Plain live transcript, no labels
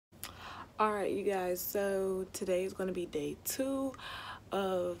Alright, you guys, so today is going to be day 2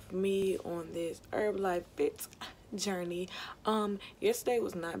 of me on this Herbalife Fit journey. Yesterday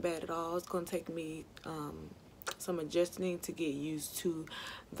was not bad at all. It's going to take me some adjusting to get used to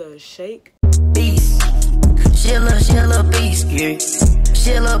the shake. Beast, she a beast, yeah.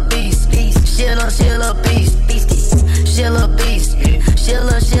 She a beast, beast, she a beast, beast, she a beast, yeah. She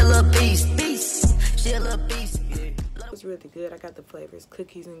a beast, beast, she a beast, yeah. It was really good. I got the flavors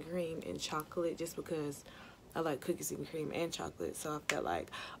cookies and cream and chocolate just because I like cookies and cream and chocolate, so I felt like,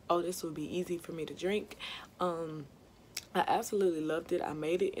 oh, this would be easy for me to drink. I absolutely loved it. I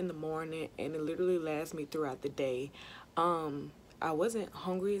made it in the morning and it literally lasts me throughout the day. I wasn't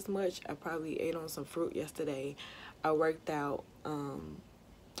hungry as much. I probably ate on some fruit yesterday. I worked out and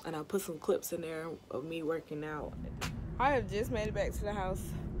I put some clips in there of me working out. I have just made it back to the house.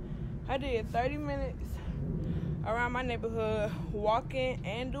 I did 30 minutes around my neighborhood walking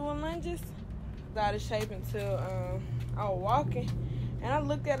and doing lunges. Got out of shape until I was walking, and I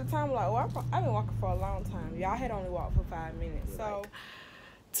looked at the time like, well, I've been walking for a long time. Y'all had only walked for 5 minutes, so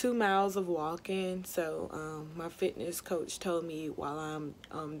 2 miles of walking. So my fitness coach told me while I'm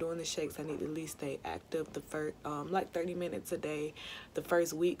doing the shakes, I need to at least stay active the first like 30 minutes a day the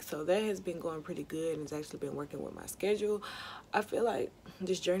first week. So that has been going pretty good, and it's actually been working with my schedule. I feel like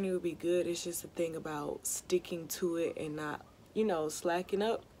this journey will be good. It's just a thing about sticking to it and not, slacking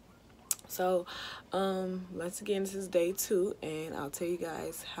up. So once again, this is day 2, and I'll tell you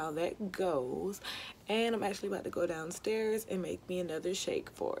guys how that goes. And I'm actually about to go downstairs and make me another shake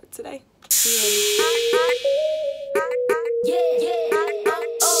for today. Yeah.